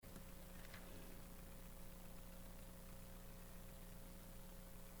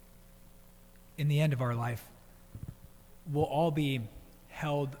in the end of our life, we'll all be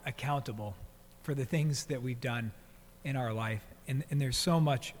held accountable for the things that we've done in our life. And there's so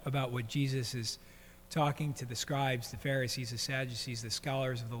much about what Jesus is talking to the scribes, the Pharisees, the Sadducees, the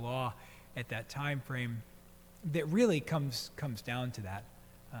scholars of the law at that time frame that really comes down to that,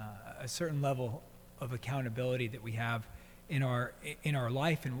 a certain level of accountability that we have in our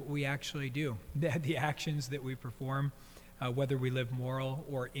life and what we actually do, the actions that we perform, whether we live moral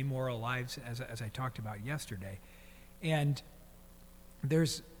or immoral lives, as I talked about yesterday. And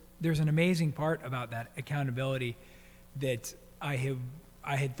there's an amazing part about that accountability that I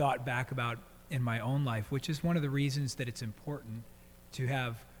had thought back about in my own life, which is one of the reasons that it's important to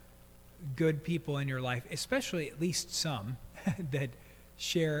have good people in your life, especially at least some that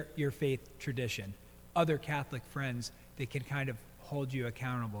share your faith tradition, other Catholic friends that can kind of hold you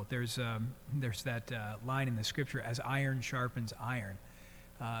accountable. There's that line in the scripture, as iron sharpens iron.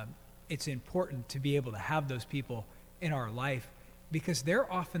 It's important to be able to have those people in our life because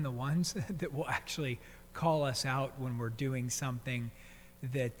they're often the ones that will actually call us out when we're doing something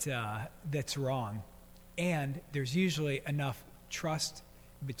that's wrong. And there's usually enough trust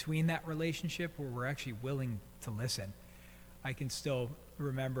between that relationship where we're actually willing to listen. I can still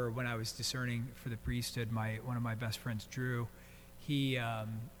remember when I was discerning for the priesthood, one of my best friends, Drew,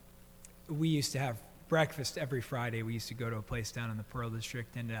 we used to have breakfast every Friday. We used to go to a place down in the Pearl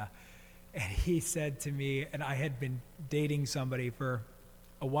District, and he said to me, and I had been dating somebody for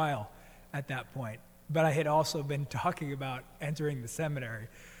a while at that point, but I had also been talking about entering the seminary.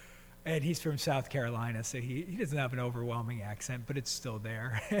 And he's from South Carolina, so he doesn't have an overwhelming accent, but it's still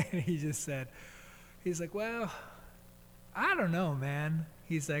there. And he just said, he's like, well, I don't know, man.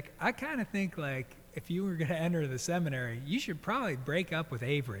 He's like, I kind of think like if you were going to enter the seminary, you should probably break up with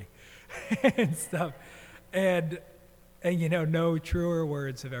Avery and stuff. And you know, no truer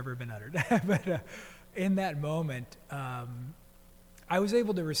words have ever been uttered. But in that moment, I was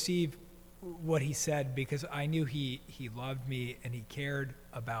able to receive what he said because I knew he loved me and he cared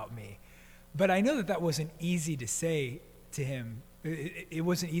about me. But I know that wasn't easy to say to him. It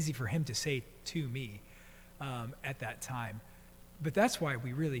wasn't easy for him to say to me at that time. But that's why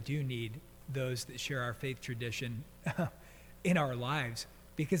we really do need those that share our faith tradition in our lives,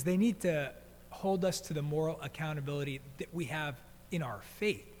 because they need to hold us to the moral accountability that we have in our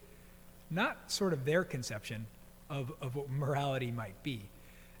faith, not sort of their conception of what morality might be.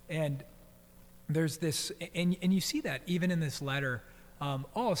 And there's this, and you see that even in this letter,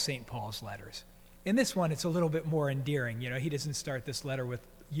 all St. Paul's letters. In this one, it's a little bit more endearing. You know, he doesn't start this letter with,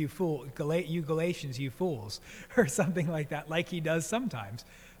 you Galatians, you fools, or something like that, like he does sometimes.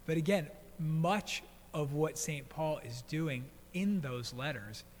 But again, much of what St. Paul is doing in those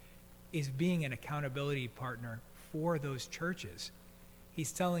letters is being an accountability partner for those churches.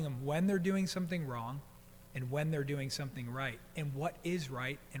 He's telling them when they're doing something wrong and when they're doing something right, and what is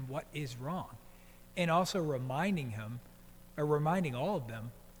right and what is wrong. And also reminding all of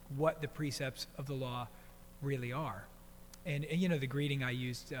them what the precepts of the law really are. And you know, the greeting I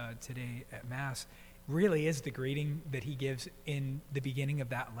used today at Mass really is the greeting that he gives in the beginning of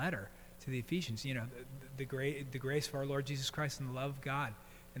that letter to the Ephesians. You know, the grace of our Lord Jesus Christ and the love of God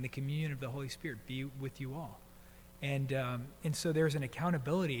and the communion of the Holy Spirit be with you all. And so there's an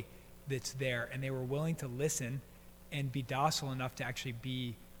accountability that's there, and they were willing to listen and be docile enough to actually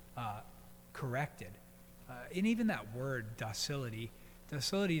be corrected. And even that word, docility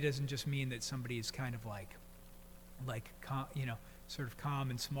doesn't just mean that somebody is kind of like sort of calm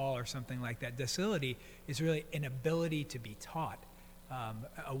and small or something like that. Docility is really an ability to be taught,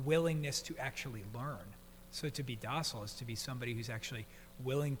 a willingness to actually learn. So to be docile is to be somebody who's actually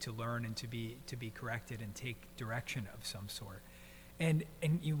willing to learn and to be corrected and take direction of some sort. And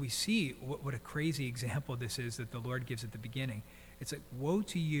we see what a crazy example this is that the Lord gives at the beginning. It's like, woe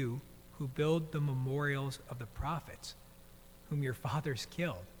to you who build the memorials of the prophets, whom your fathers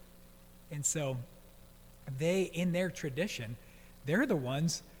killed. And so they, in their tradition, they're the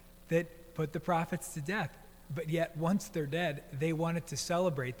ones that put the prophets to death. But yet, once they're dead, they wanted to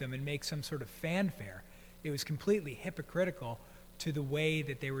celebrate them and make some sort of fanfare. It was completely hypocritical to the way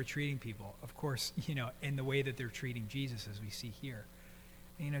that they were treating people. Of course, you know, in the way that they're treating Jesus, as we see here.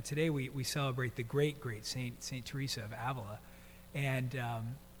 And, you know, today we celebrate the great Saint Teresa of Avila. And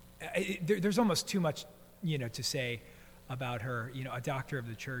there's almost too much, you know, to say about her. You know, a doctor of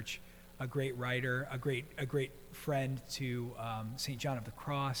the church, a great writer, a great friend to St. John of the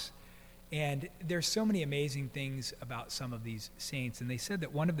Cross. And there's so many amazing things about some of these saints. And they said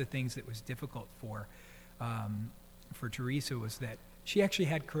that one of the things that was difficult for Teresa was that she actually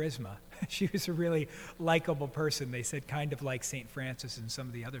had charisma. She was a really likable person. They said kind of like St. Francis and some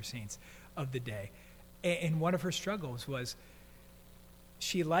of the other saints of the day. And one of her struggles was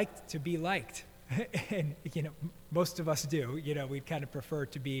she liked to be liked. And, most of us do. We'd kind of prefer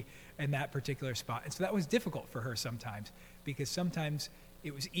to be in that particular spot. And so that was difficult for her sometimes, because sometimes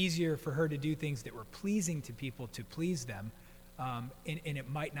it was easier for her to do things that were pleasing to people to please them, and it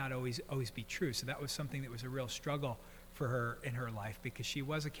might not always be true. So that was something that was a real struggle for her in her life, because she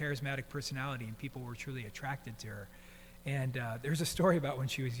was a charismatic personality and people were truly attracted to her. And there's a story about when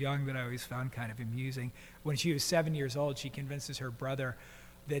she was young that I always found kind of amusing. When she was 7 years old, she convinces her brother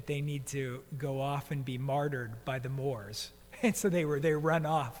that they need to go off and be martyred by the Moors. And so they run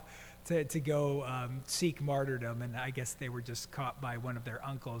off to go seek martyrdom, and I guess they were just caught by one of their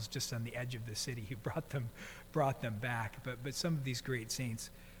uncles just on the edge of the city who brought them back. But some of these great saints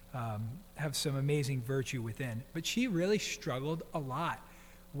have some amazing virtue within. But she really struggled a lot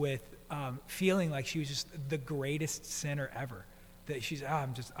with feeling like she was just the greatest sinner ever. That she's,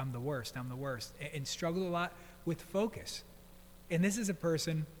 I'm the worst, and struggled a lot with focus. And this is a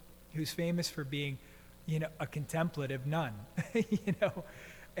person who's famous for being, a contemplative nun,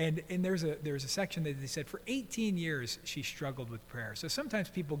 And there's a section that they said for 18 years she struggled with prayer. So sometimes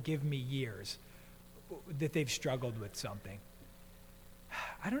people give me years that they've struggled with something.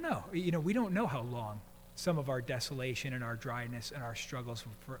 I don't know. We don't know how long some of our desolation and our dryness and our struggles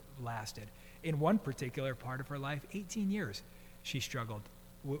lasted. In one particular part of her life, 18 years she struggled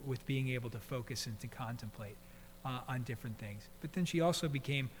with being able to focus and to contemplate on different things. But then she also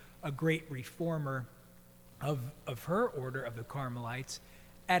became a great reformer of her order of the Carmelites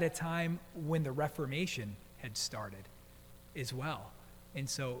at a time when the Reformation had started as well. And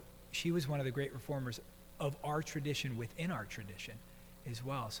so she was one of the great reformers of our tradition within our tradition as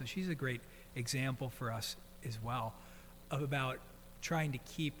well. So she's a great example for us as well about trying to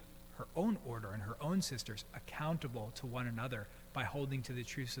keep her own order and her own sisters accountable to one another by holding to the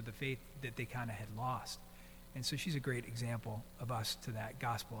truths of the faith that they kind of had lost. And so she's a great example of us to that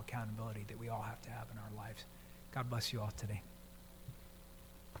gospel accountability that we all have to have in our lives. God bless you all today.